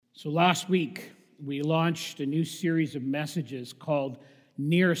So last week, we launched a new series of messages called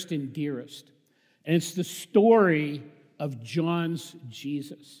Nearest and Dearest. And it's the story of John's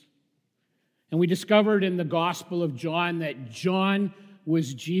Jesus. And we discovered in the Gospel of John that John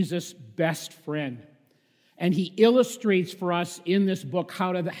was Jesus' best friend. And he illustrates for us in this book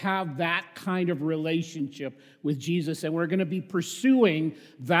how to have that kind of relationship with Jesus. And we're going to be pursuing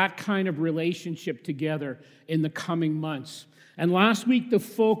that kind of relationship together in the coming months. And last week, the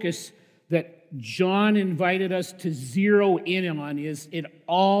focus that John invited us to zero in on is it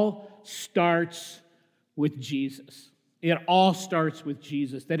all starts with Jesus. It all starts with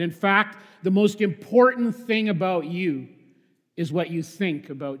Jesus. That in fact, the most important thing about you is what you think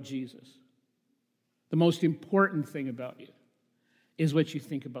about Jesus. The most important thing about you is what you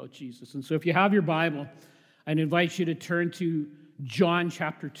think about Jesus. And so if you have your Bible, I'd invite you to turn to John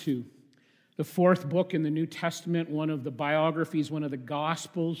chapter 2, the fourth book in the New Testament, one of the biographies, one of the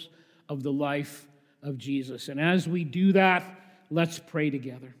Gospels of the life of Jesus. And as we do that, let's pray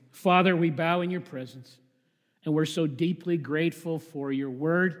together. Father, we bow in your presence, and we're so deeply grateful for your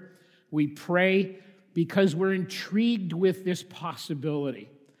word. We pray because we're intrigued with this possibility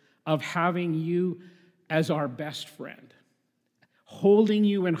of having you as our best friend, holding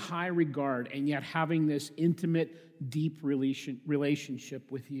you in high regard, and yet having this intimate, deep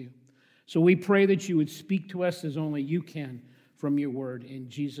relationship with you. So we pray that you would speak to us as only you can from your word. In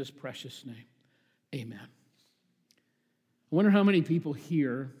Jesus' precious name, amen. I wonder how many people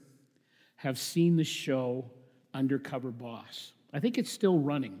here have seen the show Undercover Boss. I think it's still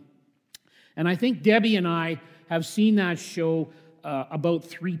running. And I think Debbie and I have seen that show about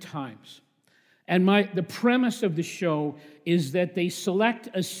 3 times. And the premise of the show is that they select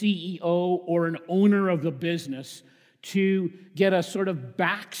a CEO or an owner of the business to get a sort of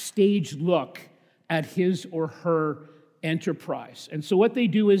backstage look at his or her enterprise. And so what they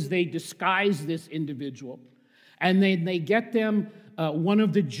do is they disguise this individual, and they get them one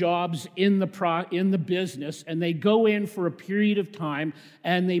of the jobs in the business, and they go in for a period of time,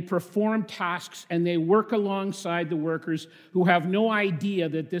 and they perform tasks, and they work alongside the workers who have no idea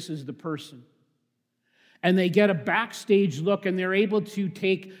that this is the person. And they get a backstage look, and they're able to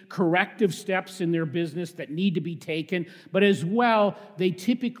take corrective steps in their business that need to be taken. But as well, they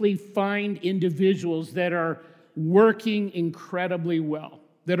typically find individuals that are working incredibly well,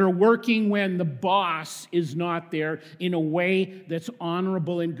 that are working when the boss is not there in a way that's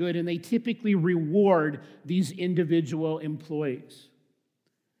honorable and good. And they typically reward these individual employees.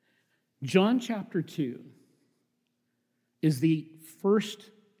 John chapter 2 is the first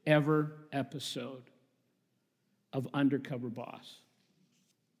ever episode of Undercover Boss.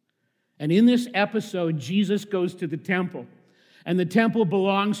 And in this episode, Jesus goes to the temple, and the temple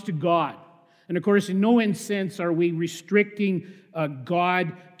belongs to God. And of course, in no sense are we restricting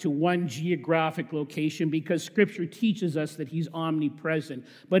God to one geographic location, because Scripture teaches us that he's omnipresent.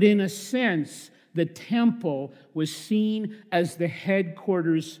 But in a sense, the temple was seen as the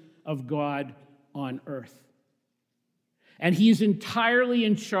headquarters of God on earth. And he's entirely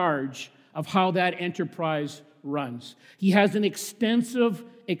in charge of how that enterprise runs. He has an extensive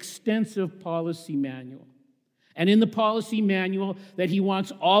policy manual. And in the policy manual that he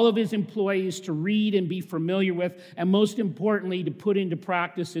wants all of his employees to read and be familiar with, and most importantly, to put into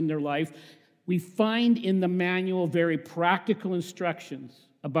practice in their life, we find in the manual very practical instructions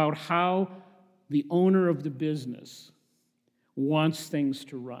about how the owner of the business wants things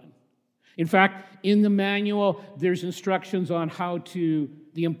to run. In fact, in the manual, there's instructions on how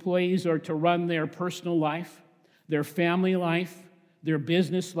the employees are to run their personal life, their family life, their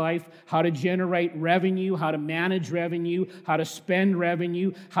business life, how to generate revenue, how to manage revenue, how to spend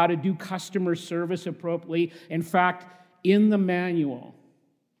revenue, how to do customer service appropriately. In fact, in the manual,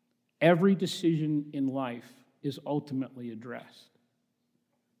 every decision in life is ultimately addressed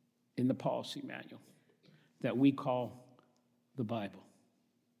in the policy manual that we call the Bible.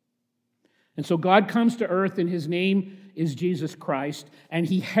 And so God comes to earth, and his name is Jesus Christ, and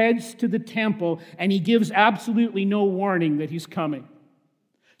he heads to the temple, and he gives absolutely no warning that he's coming.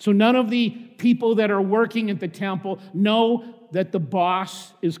 So none of the people that are working at the temple know that the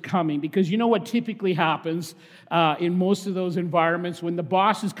boss is coming, because you know what typically happens in most of those environments. When the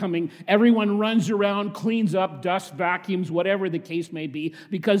boss is coming, everyone runs around, cleans up, dusts, vacuums, whatever the case may be,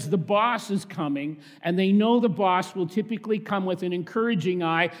 because the boss is coming, and they know the boss will typically come with an encouraging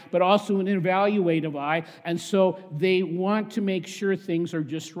eye, but also an evaluative eye, and so they want to make sure things are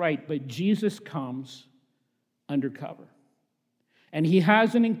just right. But Jesus comes undercover. And he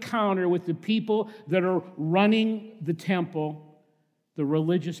has an encounter with the people that are running the temple, the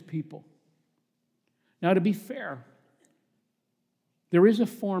religious people. Now, to be fair, There is a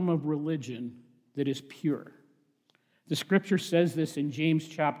form of religion that is pure. The scripture says this in James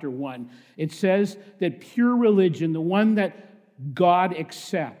chapter 1. It says that pure religion, the one that God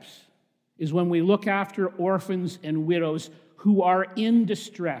accepts, is when we look after orphans and widows who are in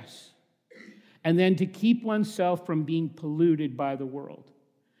distress, and then to keep oneself from being polluted by the world.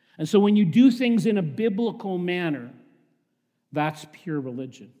 And so when you do things in a biblical manner, that's pure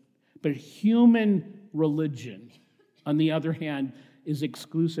religion. But human religion, on the other hand, is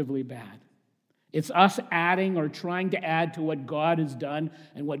exclusively bad. It's us adding or trying to add to what God has done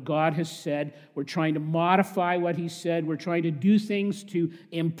and what God has said. We're trying to modify what he said. We're trying to do things to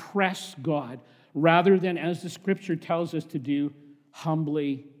impress God rather than, as the scripture tells us to do,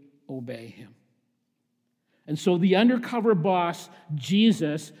 humbly obey him. And so the undercover boss,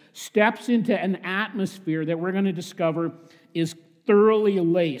 Jesus, steps into an atmosphere that we're going to discover is thoroughly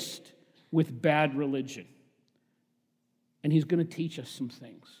laced with bad religion. And he's going to teach us some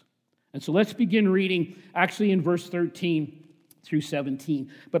things. And so let's begin reading, actually in verse 13 through 17.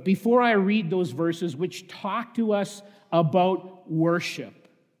 But before I read those verses, which talk to us about worship,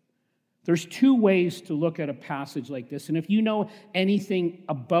 there's two ways to look at a passage like this. And if you know anything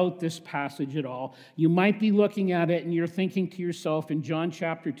about this passage at all, you might be looking at it and you're thinking to yourself in John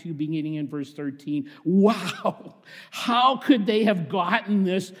chapter 2, beginning in verse 13, wow, how could they have gotten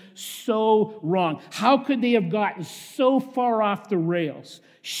this so wrong? How could they have gotten so far off the rails?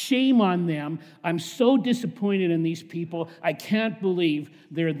 Shame on them. I'm so disappointed in these people. I can't believe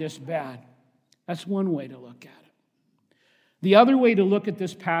they're this bad. That's one way to look at it. The other way to look at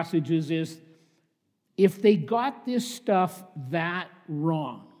this passage is if they got this stuff that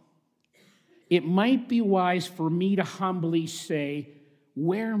wrong, it might be wise for me to humbly say,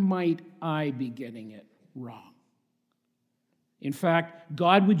 where might I be getting it wrong? In fact,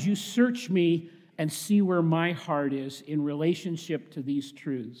 God, would you search me and see where my heart is in relationship to these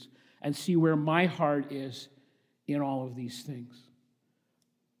truths and see where my heart is in all of these things?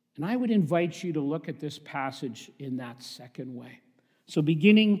 And I would invite you to look at this passage in that second way. So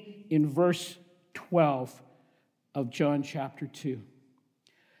beginning in verse 12 of John chapter 2.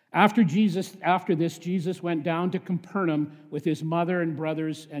 After this, Jesus went down to Capernaum with his mother and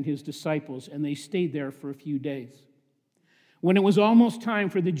brothers and his disciples, and they stayed there for a few days. When it was almost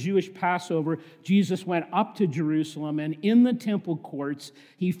time for the Jewish Passover, Jesus went up to Jerusalem, and in the temple courts,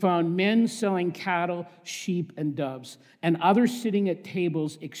 he found men selling cattle, sheep, and doves, and others sitting at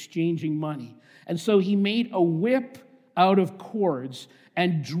tables exchanging money. And so he made a whip out of cords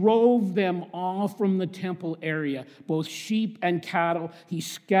and drove them all from the temple area, both sheep and cattle. He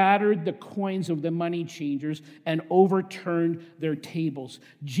scattered the coins of the money changers and overturned their tables.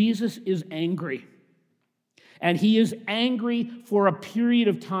 Jesus is angry. And he is angry for a period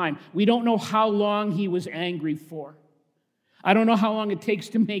of time. We don't know how long he was angry for. I don't know how long it takes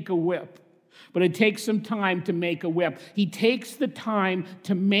to make a whip, but it takes some time to make a whip. He takes the time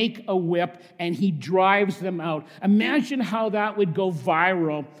to make a whip, and he drives them out. Imagine how that would go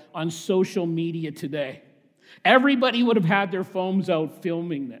viral on social media today. Everybody would have had their phones out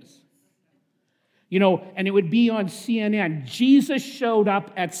filming this. And it would be on CNN. Jesus showed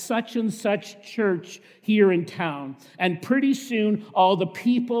up at such and such church here in town. And pretty soon, all the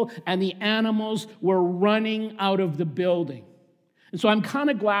people and the animals were running out of the building. And so I'm kind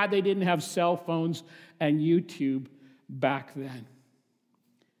of glad they didn't have cell phones and YouTube back then.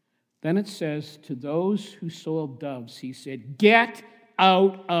 Then it says, to those who sold doves, he said, get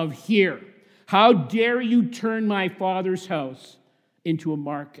out of here. How dare you turn my Father's house into a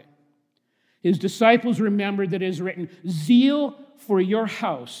market? His disciples remembered that it is written, zeal for your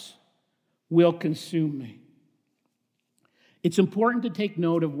house will consume me. It's important to take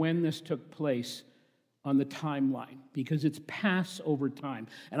note of when this took place on the timeline, because it's Passover time.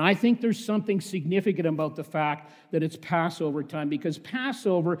 And I think there's something significant about the fact that it's Passover time, because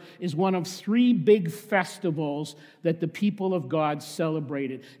Passover is one of three big festivals that the people of God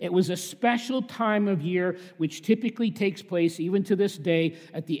celebrated. It was a special time of year which typically takes place, even to this day,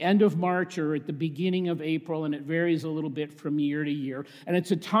 at the end of March or at the beginning of April, and it varies a little bit from year to year. And it's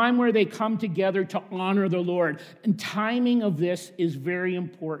a time where they come together to honor the Lord. And timing of this is very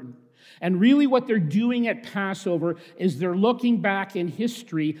important. And really what they're doing at Passover is they're looking back in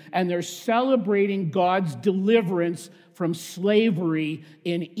history and they're celebrating God's deliverance from slavery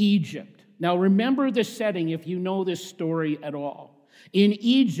in Egypt. Now remember the setting if you know this story at all. In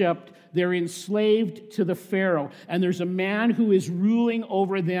Egypt, they're enslaved to the Pharaoh, and there's a man who is ruling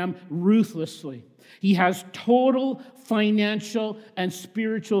over them ruthlessly. He has total financial and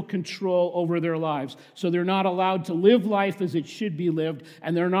spiritual control over their lives. So they're not allowed to live life as it should be lived,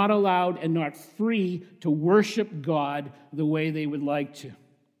 and they're not allowed and not free to worship God the way they would like to.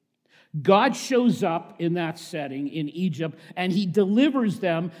 God shows up in that setting in Egypt, and he delivers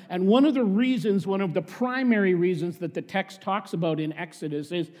them. And one of the primary reasons that the text talks about in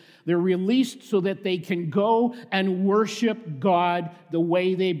Exodus is they're released so that they can go and worship God the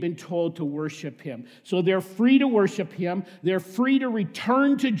way they've been told to worship him. So they're free to worship him. They're free to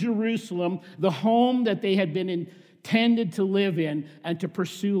return to Jerusalem, the home that they had been intended to live in, and to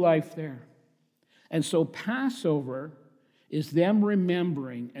pursue life there. And so Passover is them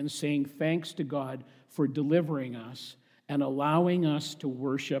remembering and saying thanks to God for delivering us and allowing us to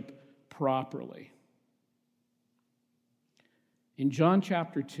worship properly. In John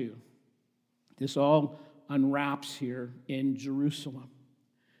chapter 2, this all unwraps here in Jerusalem,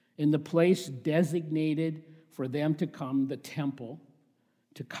 in the place designated for them to come, the temple,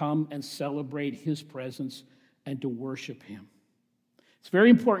 to come and celebrate his presence and to worship him. It's very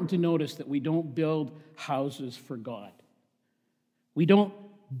important to notice that we don't build houses for God. We don't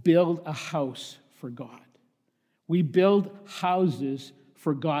build a house for God. We build houses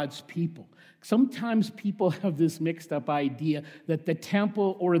for God's people. Sometimes people have this mixed up idea that the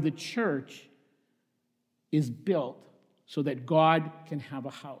temple or the church is built so that God can have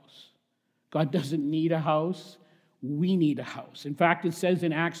a house. God doesn't need a house. We need a house. In fact, it says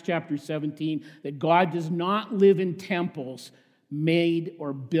in Acts chapter 17 that God does not live in temples made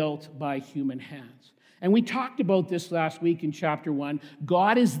or built by human hands. And we talked about this last week in chapter 1.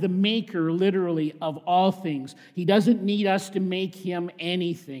 God is the maker, literally, of all things. He doesn't need us to make him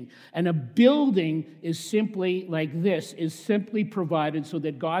anything. And a building is simply like this, is simply provided so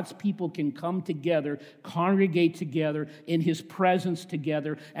that God's people can come together, congregate together, in his presence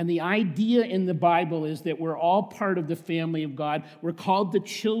together. And the idea in the Bible is that we're all part of the family of God. We're called the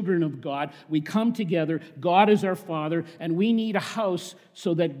children of God. We come together. God is our Father, and we need a house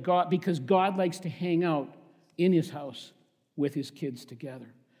so that God, because God likes to hang out in his house with his kids together,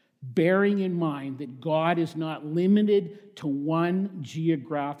 bearing in mind that God is not limited to one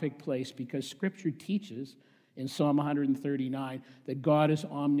geographic place, because Scripture teaches in Psalm 139 that God is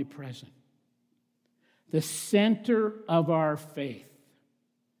omnipresent. The center of our faith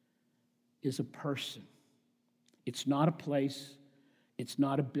is a person. It's not a place. It's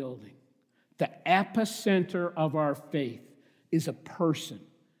not a building. The epicenter of our faith is a person,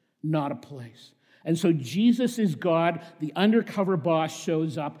 not a place. And so Jesus is God, the undercover boss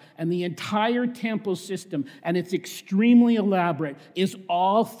shows up, and the entire temple system, and it's extremely elaborate, is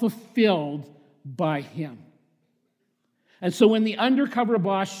all fulfilled by him. And so when the undercover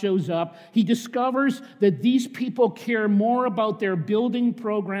boss shows up, he discovers that these people care more about their building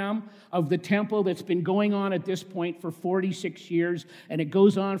program of the temple that's been going on at this point for 46 years, and it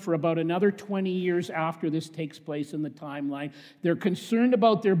goes on for about another 20 years after this takes place in the timeline. They're concerned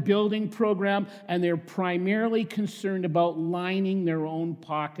about their building program, and they're primarily concerned about lining their own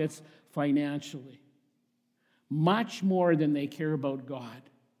pockets financially, much more than they care about God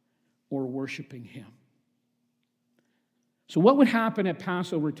or worshiping him. So what would happen at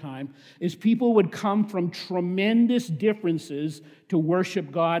Passover time is people would come from tremendous differences to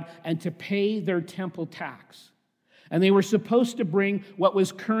worship God and to pay their temple tax. And they were supposed to bring what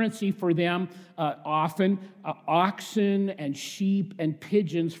was currency for them, often oxen and sheep and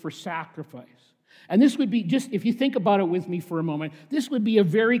pigeons for sacrifice. And this would be, just if you think about it with me for a moment, this would be a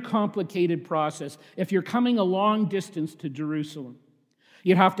very complicated process if you're coming a long distance to Jerusalem.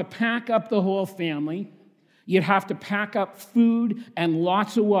 You'd have to pack up the whole family. You'd have to pack up food and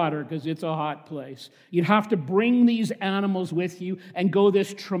lots of water because it's a hot place. You'd have to bring these animals with you and go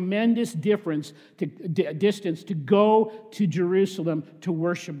this tremendous distance to go to Jerusalem to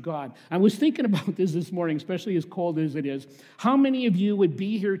worship God. I was thinking about this morning, especially as cold as it is. How many of you would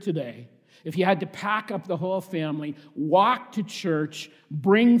be here today if you had to pack up the whole family, walk to church,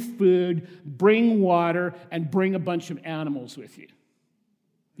 bring food, bring water, and bring a bunch of animals with you?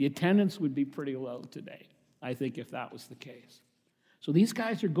 The attendance would be pretty low today, I think, if that was the case. So these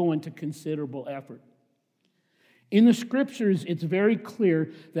guys are going to considerable effort. In the Scriptures, it's very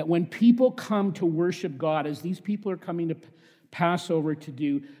clear that when people come to worship God, as these people are coming to Passover to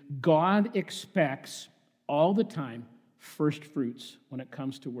do, God expects all the time first fruits when it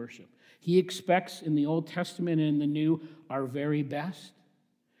comes to worship. He expects in the Old Testament and in the New our very best.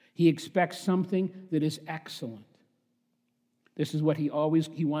 He expects something that is excellent. This is what he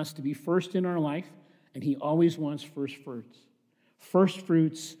wants to be first in our life. And he always wants first fruits. First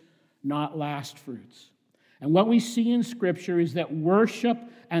fruits, not last fruits. And what we see in Scripture is that worship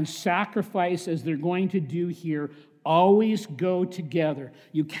and sacrifice, as they're going to do here, always go together.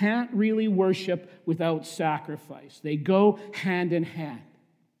 You can't really worship without sacrifice. They go hand in hand.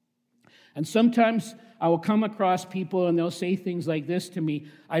 And sometimes I will come across people and they'll say things like this to me: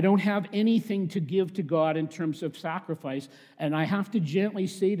 I don't have anything to give to God in terms of sacrifice. And I have to gently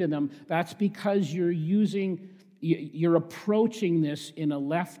say to them, that's because you're approaching this in a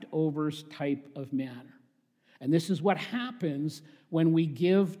leftovers type of manner. And this is what happens when we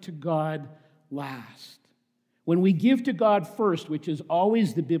give to God last. When we give to God first, which is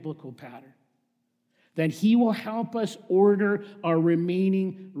always the biblical pattern, then He will help us order our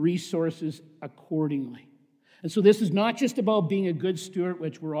remaining resources accordingly. And so this is not just about being a good steward,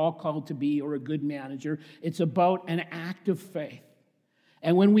 which we're all called to be, or a good manager. It's about an act of faith.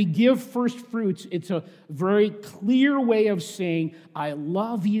 And when we give first fruits, it's a very clear way of saying, I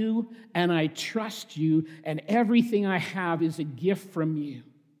love you and I trust you, and everything I have is a gift from you.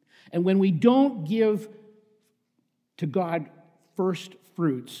 And when we don't give to God first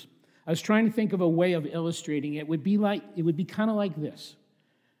fruits, I was trying to think of a way of illustrating it. It would be kind of like this.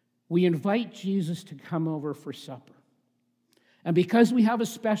 We invite Jesus to come over for supper. And because we have a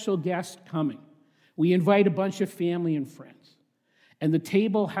special guest coming, we invite a bunch of family and friends. And the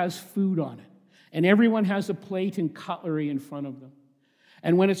table has food on it. And everyone has a plate and cutlery in front of them.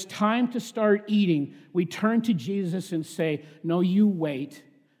 And when it's time to start eating, we turn to Jesus and say, no, you wait.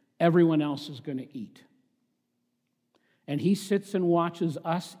 Everyone else is going to eat. And He sits and watches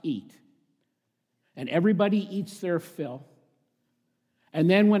us eat. And everybody eats their fill. And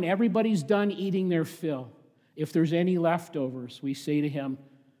then when everybody's done eating their fill, if there's any leftovers, we say to Him,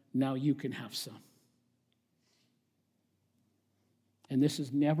 now you can have some. And this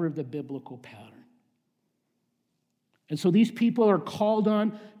is never the biblical pattern. And so these people are called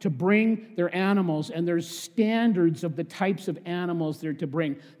on to bring their animals, and there's standards of the types of animals they're to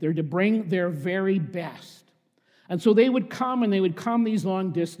bring. They're to bring their very best. And so they would come these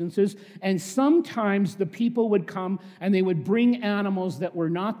long distances, and sometimes the people would come and they would bring animals that were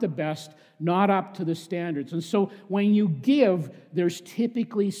not the best, not up to the standards. And so when you give, there's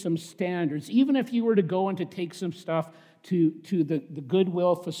typically some standards. Even if you were to go and to take some stuff to the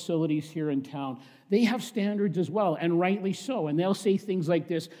Goodwill facilities here in town, they have standards as well, and rightly so. And they'll say things like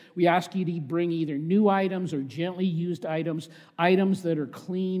this: we ask you to bring either new items or gently used items, items that are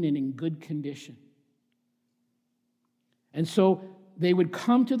clean and in good condition. And so they would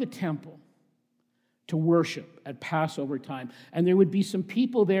come to the temple to worship at Passover time. And there would be some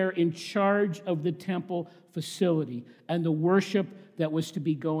people there in charge of the temple facility and the worship that was to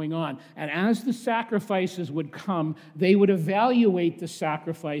be going on. And as the sacrifices would come, they would evaluate the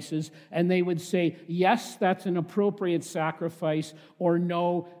sacrifices and they would say, yes, that's an appropriate sacrifice, or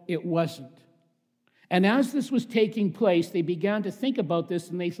no, it wasn't. And as this was taking place, they began to think about this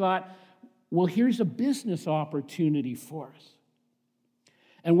and they thought, well, here's a business opportunity for us.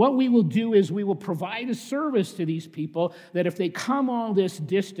 And what we will do is we will provide a service to these people that if they come all this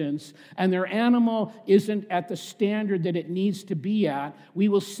distance and their animal isn't at the standard that it needs to be at, we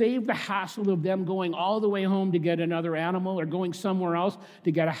will save the hassle of them going all the way home to get another animal or going somewhere else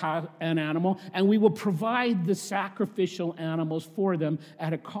to get an animal, and we will provide the sacrificial animals for them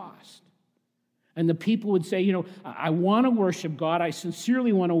at a cost. And the people would say, I want to worship God. I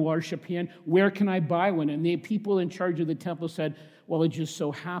sincerely want to worship Him. Where can I buy one? And the people in charge of the temple said, well, it just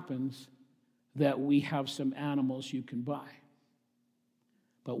so happens that we have some animals you can buy.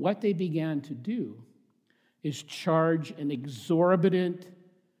 But what they began to do is charge an exorbitant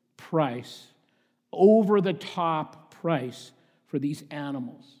price, over-the-top price for these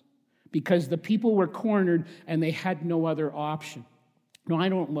animals, because the people were cornered and they had no other option. No, I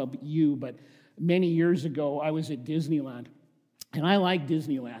don't know about you, but many years ago, I was at Disneyland, and I like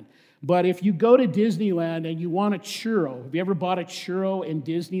Disneyland. But if you go to Disneyland and you want a churro, have you ever bought a churro in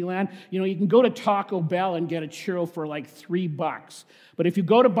Disneyland? You can go to Taco Bell and get a churro for like $3. But if you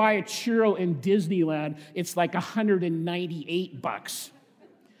go to buy a churro in Disneyland, it's like $198.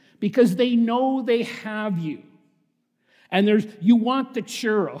 Because they know they have you. And you want the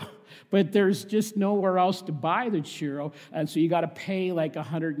churro, but there's just nowhere else to buy the churro, and so you got to pay like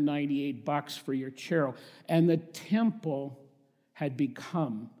 $198 for your churro. And the temple had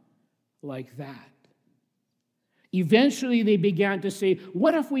become like that. Eventually, they began to say,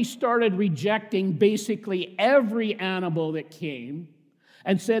 what if we started rejecting basically every animal that came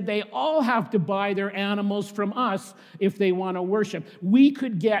and said they all have to buy their animals from us if they want to worship? We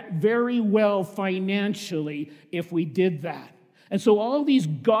could get very well financially if we did that. And so all these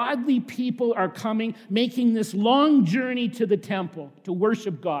godly people are coming, making this long journey to the temple to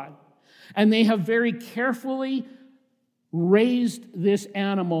worship God. And they have very carefully raised this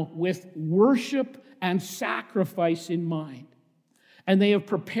animal with worship and sacrifice in mind. And they have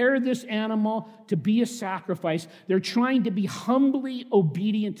prepared this animal to be a sacrifice. They're trying to be humbly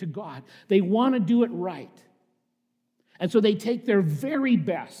obedient to God. They want to do it right. And so they take their very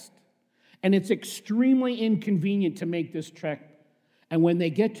best. And it's extremely inconvenient to make this trek. And when they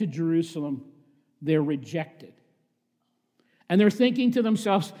get to Jerusalem, they're rejected. And they're thinking to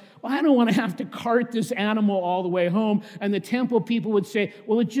themselves, well, I don't want to have to cart this animal all the way home. And the temple people would say,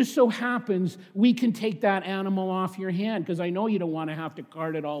 well, it just so happens we can take that animal off your hand because I know you don't want to have to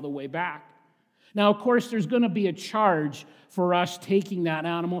cart it all the way back. Now, of course, there's going to be a charge for us taking that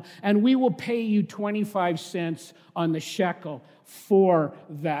animal, and we will pay you 25 cents on the shekel for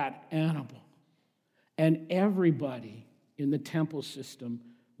that animal. And everybody in the temple system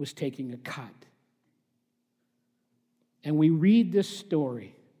was taking a cut. And we read this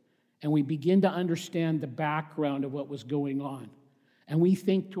story, and we begin to understand the background of what was going on. And we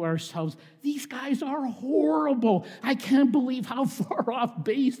think to ourselves, these guys are horrible. I can't believe how far off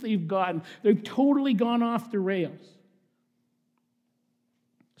base they've gotten. They've totally gone off the rails.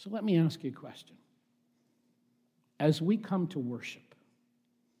 So let me ask you a question. As we come to worship,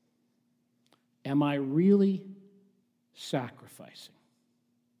 am I really sacrificing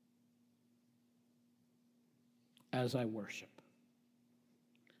as I worship?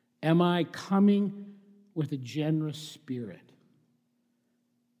 Am I coming with a generous spirit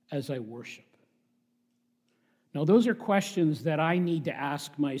as I worship? Now, those are questions that I need to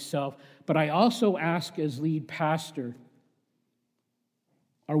ask myself, but I also ask as lead pastor,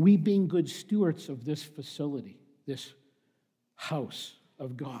 are we being good stewards of this facility, this house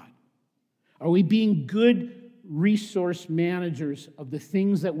of God? Are we being good resource managers of the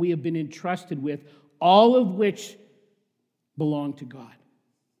things that we have been entrusted with, all of which belong to God?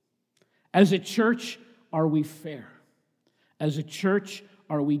 As a church, are we fair? As a church,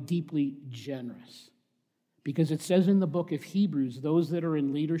 are we deeply generous? Because it says in the book of Hebrews, those that are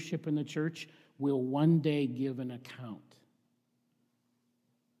in leadership in the church will one day give an account.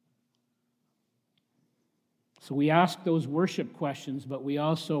 So we ask those worship questions, but we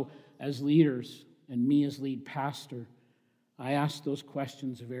also, as leaders, and me as lead pastor, I ask those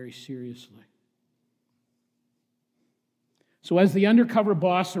questions very seriously. So as the undercover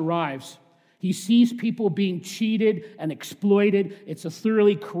boss arrives, he sees people being cheated and exploited. It's a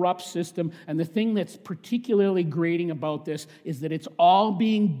thoroughly corrupt system. And the thing that's particularly grating about this is that it's all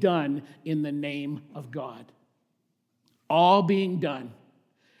being done in the name of God. All being done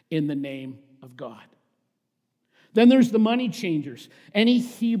in the name of God. Then there's the money changers. Any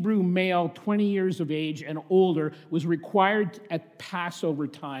Hebrew male 20 years of age and older was required at Passover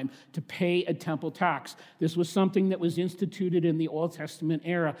time to pay a temple tax. This was something that was instituted in the Old Testament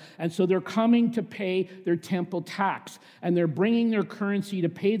era. And so they're coming to pay their temple tax. And they're bringing their currency to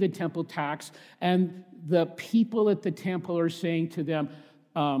pay the temple tax. And the people at the temple are saying to them,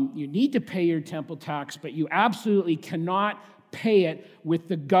 you need to pay your temple tax, but you absolutely cannot pay it with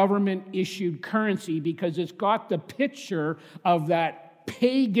the government-issued currency because it's got the picture of that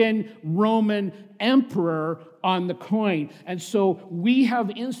pagan Roman emperor on the coin. And so we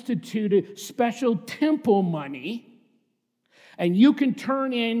have instituted special temple money, and you can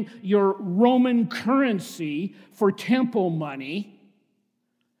turn in your Roman currency for temple money,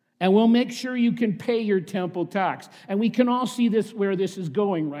 and we'll make sure you can pay your temple tax. And we can all see this where this is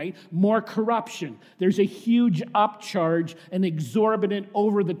going, right? More corruption. There's a huge upcharge, an exorbitant,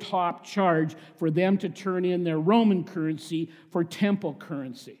 over-the-top charge for them to turn in their Roman currency for temple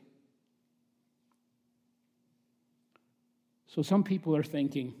currency. So some people are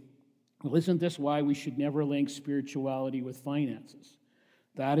thinking, well, isn't this why we should never link spirituality with finances?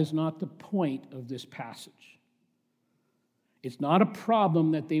 That is not the point of this passage. It's not a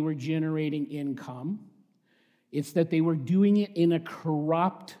problem that they were generating income. It's that they were doing it in a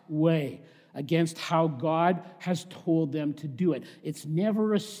corrupt way against how God has told them to do it. It's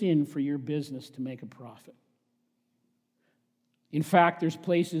never a sin for your business to make a profit. In fact, there's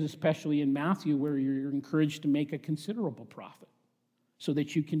places, especially in Matthew, where you're encouraged to make a considerable profit so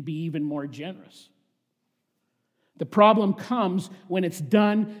that you can be even more generous. The problem comes when it's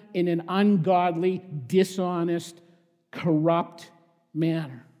done in an ungodly, dishonest, corrupt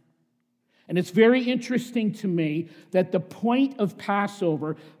manner. And it's very interesting to me that the point of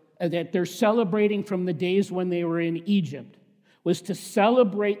Passover that they're celebrating from the days when they were in Egypt was to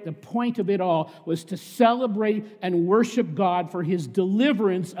celebrate, the point of it all was to celebrate and worship God for his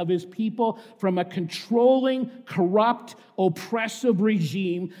deliverance of his people from a controlling, corrupt, oppressive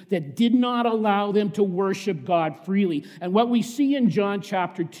regime that did not allow them to worship God freely. And what we see in John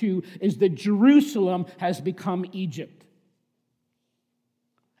chapter 2 is that Jerusalem has become Egypt.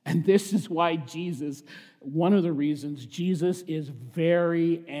 And this is why Jesus, one of the reasons, Jesus is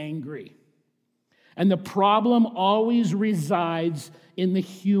very angry. And the problem always resides in the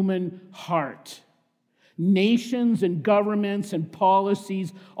human heart. Nations and governments and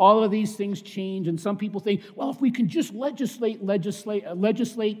policies, all of these things change. And some people think, well, if we can just legislate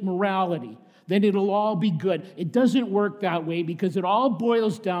morality, then it'll all be good. It doesn't work that way because it all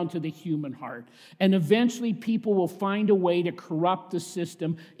boils down to the human heart. And eventually people will find a way to corrupt the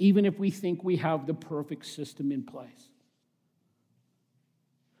system, even if we think we have the perfect system in place.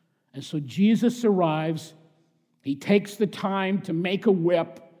 And so Jesus arrives, he takes the time to make a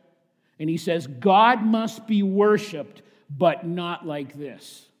whip, and he says, God must be worshiped, but not like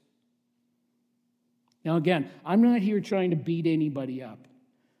this. Now again, I'm not here trying to beat anybody up.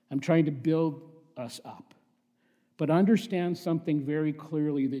 I'm trying to build us up. But understand something very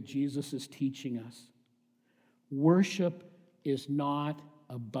clearly that Jesus is teaching us. Worship is not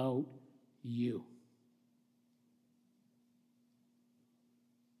about you.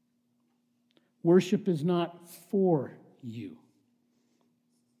 Worship is not for you.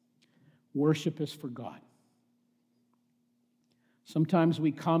 Worship is for God. Sometimes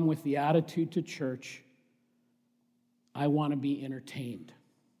we come with the attitude to church, I want to be entertained.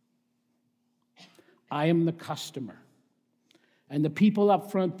 I am the customer. And the people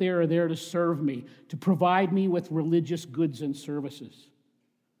up front there are there to serve me, to provide me with religious goods and services.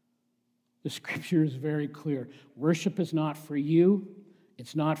 The scripture is very clear. Worship is not for you.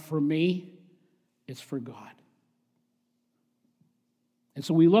 It's not for me. It's for God. And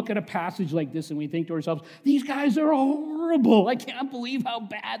so we look at a passage like this and we think to ourselves, these guys are horrible. I can't believe how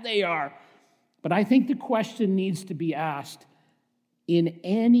bad they are. But I think the question needs to be asked, in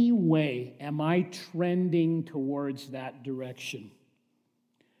any way am I trending towards that direction?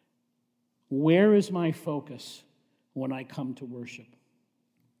 Where is my focus when I come to worship?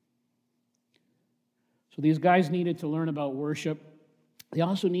 So these guys needed to learn about worship. They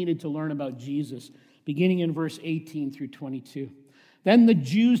also needed to learn about Jesus, beginning in verse 18 through 22. Then the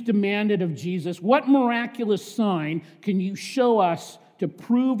Jews demanded of Jesus, what miraculous sign can you show us to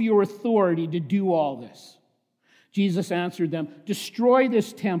prove your authority to do all this? Jesus answered them, destroy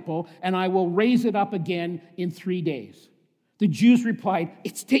this temple, and I will raise it up again in 3 days. The Jews replied,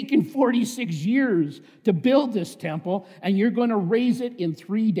 it's taken 46 years to build this temple, and you're going to raise it in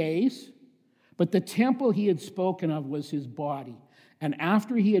 3 days? But the temple he had spoken of was his body. And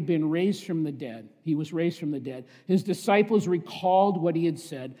after he had been raised from the dead, his disciples recalled what he had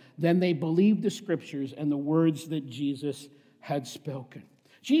said. Then they believed the scriptures and the words that Jesus had spoken.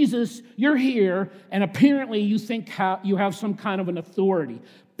 Jesus, you're here, and apparently you think you have some kind of an authority.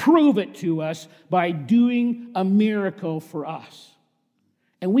 Prove it to us by doing a miracle for us.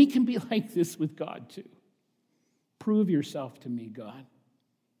 And we can be like this with God too. Prove yourself to me, God.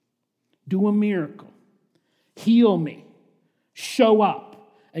 Do a miracle. Heal me. Show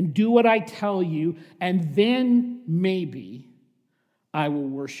up and do what I tell you, and then maybe I will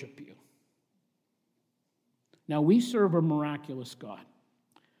worship you. Now, we serve a miraculous God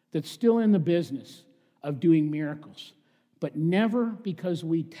that's still in the business of doing miracles, but never because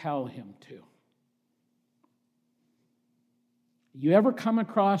we tell him to. You ever come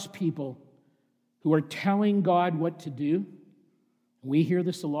across people who are telling God what to do? We hear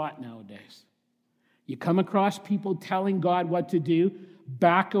this a lot nowadays. You come across people telling God what to do,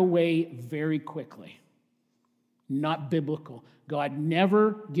 back away very quickly. Not biblical. God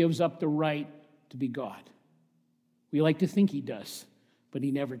never gives up the right to be God. We like to think he does, but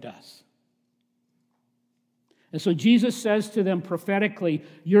he never does. And so Jesus says to them prophetically,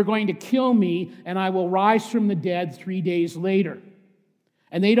 you're going to kill me, and I will rise from the dead 3 days later.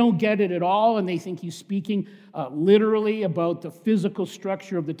 And they don't get it at all, and they think he's speaking literally about the physical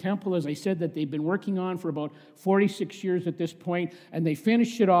structure of the temple, as I said, that they've been working on for about 46 years at this point, and they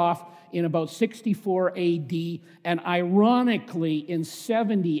finished it off in about 64 AD, and ironically, in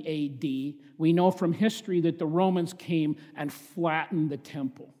 70 AD, we know from history that the Romans came and flattened the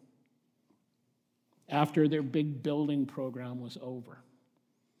temple after their big building program was over,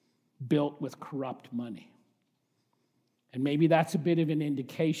 built with corrupt money. And maybe that's a bit of an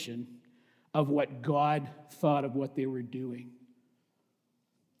indication of what God thought of what they were doing.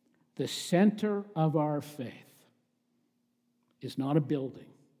 The center of our faith is not a building,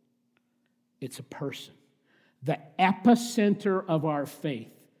 it's a person. The epicenter of our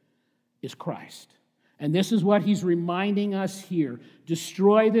faith is Christ. And this is what he's reminding us here.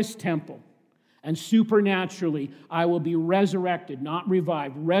 Destroy this temple, and supernaturally I will be resurrected, not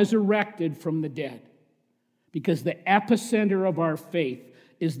revived, resurrected from the dead. Because the epicenter of our faith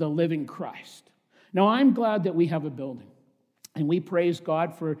is the living Christ. Now, I'm glad that we have a building, and we praise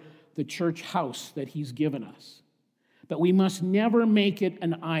God for the church house that he's given us. But we must never make it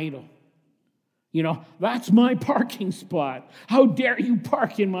an idol. You know, that's my parking spot. How dare you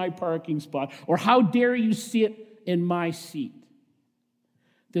park in my parking spot? Or how dare you sit in my seat?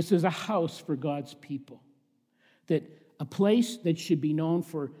 This is a house for God's people. That a place that should be known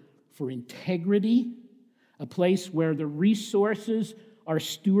for integrity, a place where the resources are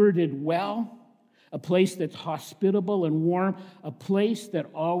stewarded well, a place that's hospitable and warm, a place that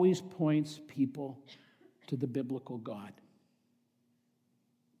always points people to the biblical God.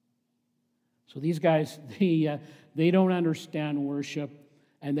 So these guys, they don't understand worship,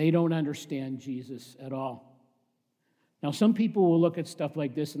 and they don't understand Jesus at all. Now, some people will look at stuff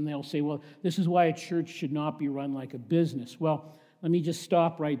like this and they'll say, well, this is why a church should not be run like a business. Well, let me just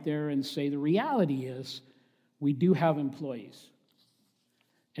stop right there and say the reality is we do have employees,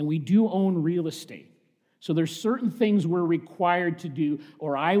 and we do own real estate. So there's certain things we're required to do,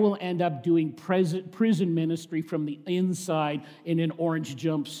 or I will end up doing prison ministry from the inside in an orange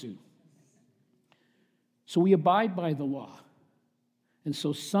jumpsuit. So we abide by the law. And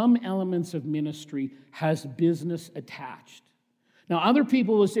so some elements of ministry has business attached. Now, other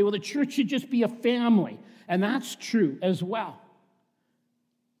people will say, well, the church should just be a family. And that's true as well.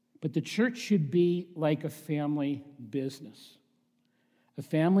 But the church should be like a family business. A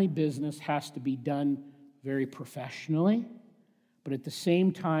family business has to be done very professionally, but at the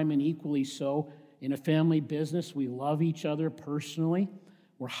same time, and equally so, in a family business, we love each other personally.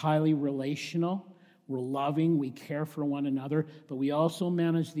 We're highly relational. We're loving, we care for one another, but we also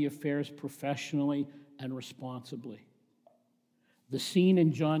manage the affairs professionally and responsibly. The scene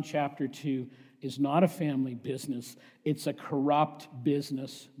in John chapter 2 is not a family business, it's a corrupt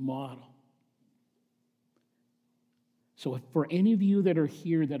business model. So if for any of you that are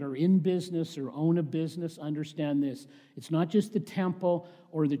here that are in business or own a business, understand this. It's not just the temple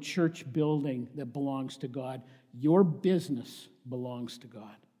or the church building that belongs to God. Your business belongs to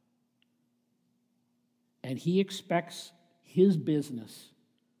God. And he expects his business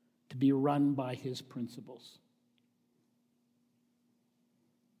to be run by his principles.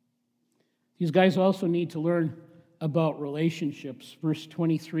 These guys also need to learn about relationships. Verse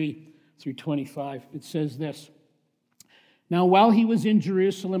 23 through 25, it says this. Now, while he was in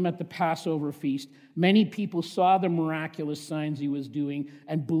Jerusalem at the Passover feast, many people saw the miraculous signs he was doing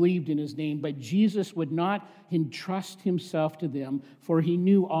and believed in his name. But Jesus would not entrust himself to them, for he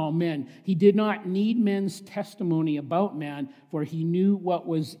knew all men. He did not need men's testimony about man, for he knew what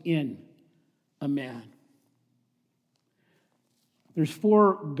was in a man. There's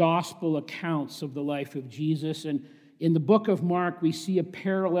 4 gospel accounts of the life of Jesus, and in the book of Mark, we see a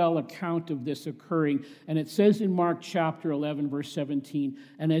parallel account of this occurring. And it says in Mark chapter 11, verse 17,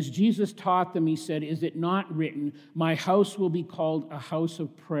 and as Jesus taught them, he said, is it not written, my house will be called a house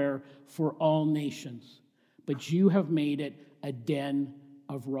of prayer for all nations, but you have made it a den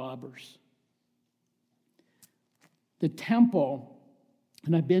of robbers. The temple,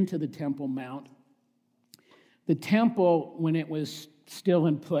 and I've been to the Temple Mount, the temple, when it was still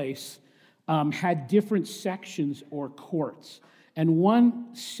in place, had different sections or courts. And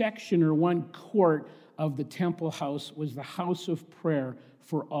one section or one court of the temple house was the house of prayer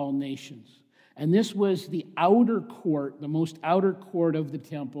for all nations. And this was the outer court, the most outer court of the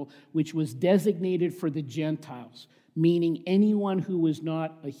temple, which was designated for the Gentiles, meaning anyone who was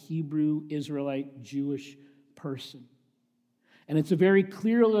not a Hebrew, Israelite, Jewish person. And it's a very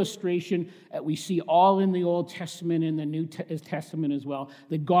clear illustration that we see all in the Old Testament and the New Testament as well,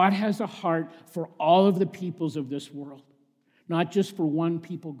 that God has a heart for all of the peoples of this world, not just for one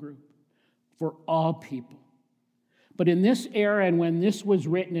people group, for all people. But in this era, and when this was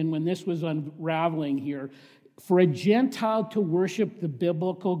written and when this was unraveling here, for a Gentile to worship the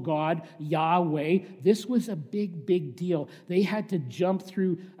biblical God, Yahweh, this was a big, big deal. They had to jump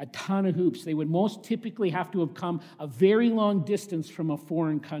through a ton of hoops. They would most typically have to have come a very long distance from a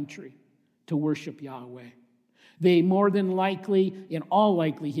foreign country to worship Yahweh. They more than likely, in all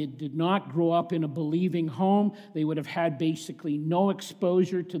likelihood, did not grow up in a believing home. They would have had basically no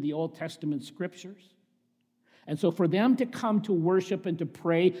exposure to the Old Testament scriptures. And so for them to come to worship and to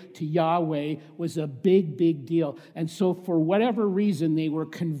pray to Yahweh was a big, big deal. And so for whatever reason, they were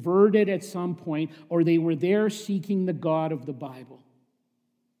converted at some point, or they were there seeking the God of the Bible.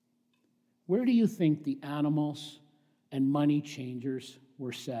 where do you think the animals and money changers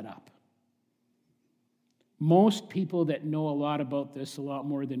were set up? Most people that know a lot about this, a lot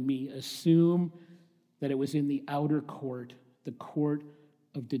more than me, assume that it was in the outer court, the court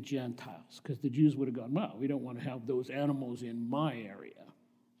of the Gentiles, because the Jews would have gone, well, we don't want to have those animals in my area.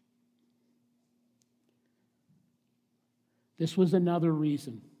 This was another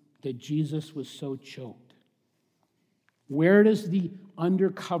reason that Jesus was so choked. Where does the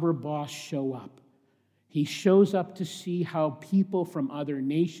undercover boss show up? He shows up to see how people from other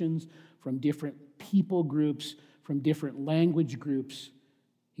nations, from different people groups, from different language groups,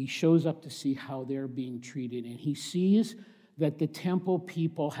 he shows up to see how they're being treated. And he sees that the temple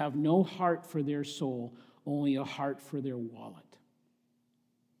people have no heart for their soul, only a heart for their wallet.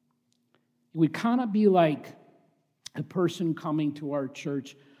 It would kind of be like a person coming to our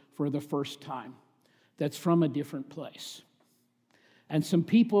church for the first time that's from a different place. And some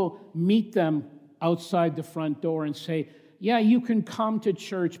people meet them outside the front door and say, yeah, you can come to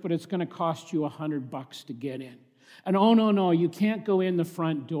church, but it's going to cost you $100 to get in. And oh, no, you can't go in the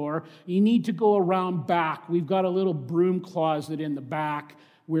front door. You need to go around back. We've got a little broom closet in the back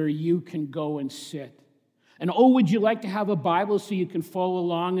where you can go and sit. And oh, would you like to have a Bible so you can follow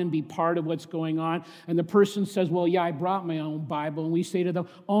along and be part of what's going on? And the person says, well, yeah, I brought my own Bible. And we say to them,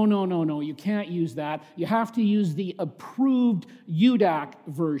 oh, no, you can't use that. You have to use the approved UDAC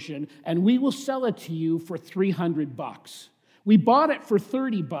version, and we will sell it to you for $300. We bought it for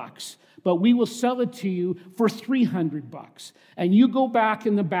 $30, but we will sell it to you for $300. And you go back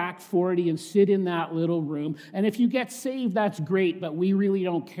in the back 40 and sit in that little room. And if you get saved, that's great, but we really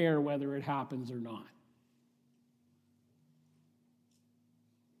don't care whether it happens or not.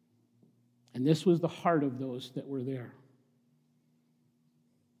 And this was the heart of those that were there.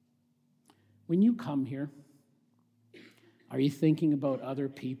 When you come here, are you thinking about other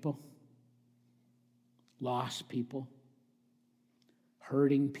people? Lost people?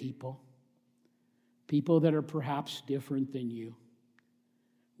 Hurting people? People that are perhaps different than you?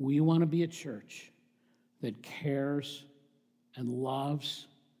 We want to be a church that cares and loves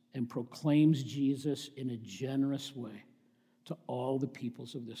and proclaims Jesus in a generous way to all the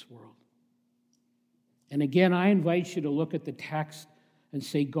peoples of this world. And again, I invite you to look at the text and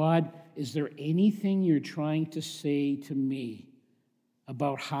say, God, is there anything you're trying to say to me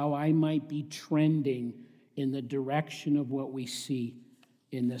about how I might be trending in the direction of what we see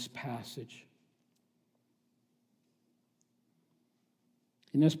in this passage?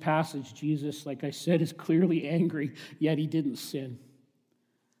 In this passage, Jesus, like I said, is clearly angry, yet he didn't sin.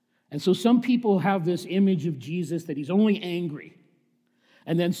 And so some people have this image of Jesus that he's only angry.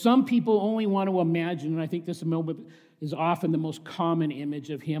 And then some people only want to imagine, and I think this is often the most common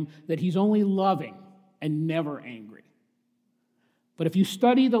image of him, that he's only loving and never angry. But if you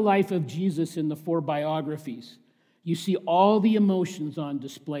study the life of Jesus in the 4 biographies, you see all the emotions on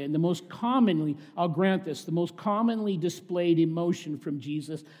display. And the most commonly, I'll grant this, the most commonly displayed emotion from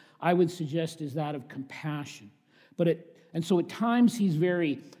Jesus, I would suggest, is that of compassion. And so at times he's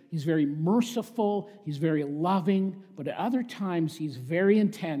very merciful, he's very loving, but at other times he's very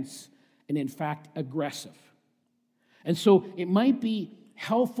intense and in fact aggressive. And so it might be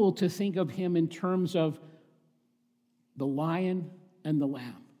helpful to think of him in terms of the lion and the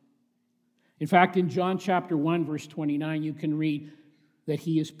lamb. In fact, in John chapter 1, verse 29, you can read that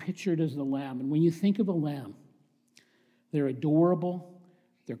he is pictured as the lamb. And when you think of a lamb, they're adorable,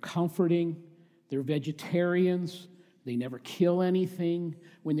 they're comforting, they're vegetarians, they never kill anything.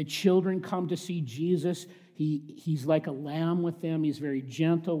 When the children come to see Jesus, he's like a lamb with them. He's very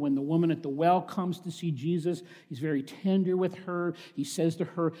gentle. When the woman at the well comes to see Jesus, he's very tender with her. He says to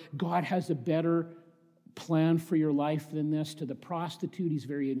her, God has a better plan for your life than this. To the prostitute, he's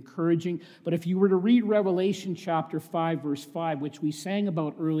very encouraging. But if you were to read Revelation chapter 5, verse 5, which we sang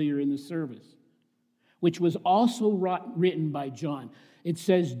about earlier in the service, which was also written by John, it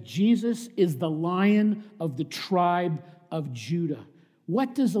says, Jesus is the Lion of the tribe of Judah.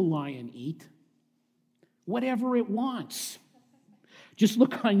 What does a lion eat? Whatever it wants. Just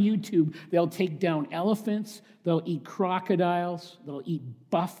look on YouTube. They'll take down elephants. They'll eat crocodiles. They'll eat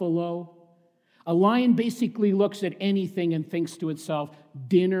buffalo. A lion basically looks at anything and thinks to itself,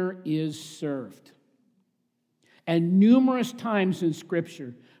 dinner is served. And numerous times in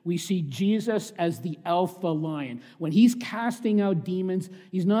Scripture, we see Jesus as the alpha lion. When he's casting out demons,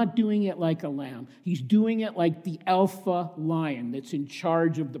 he's not doing it like a lamb. He's doing it like the alpha lion that's in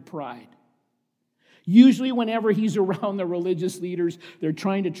charge of the pride. Usually whenever he's around the religious leaders, they're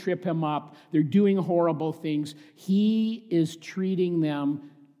trying to trip him up. They're doing horrible things. He is treating them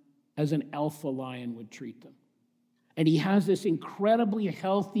as an alpha lion would treat them. And he has this incredibly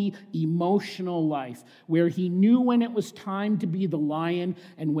healthy emotional life where he knew when it was time to be the lion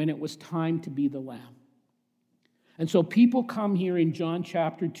and when it was time to be the lamb. And so people come here in John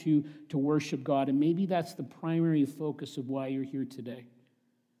chapter 2 to worship God, and maybe that's the primary focus of why you're here today.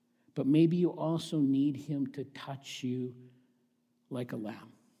 But maybe you also need him to touch you like a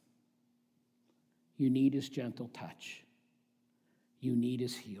lamb. You need his gentle touch. You need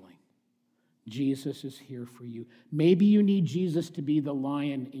his healing. Jesus is here for you. Maybe you need Jesus to be the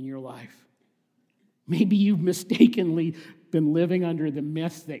lion in your life. Maybe you've mistakenly been living under the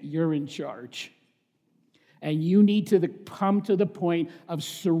myth that you're in charge. And you need to come to the point of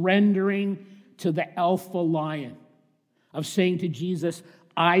surrendering to the alpha lion, of saying to Jesus,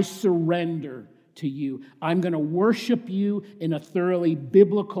 I surrender to you. I'm going to worship you in a thoroughly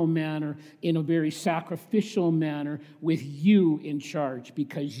biblical manner, in a very sacrificial manner, with you in charge,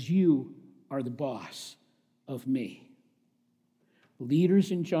 because you are the boss of me.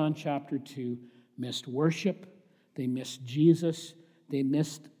 Leaders in John chapter 2 missed worship, they missed Jesus, they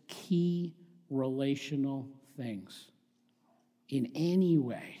missed key relational things. In any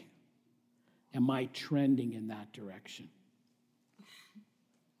way, am I trending in that direction?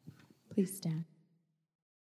 Please stand.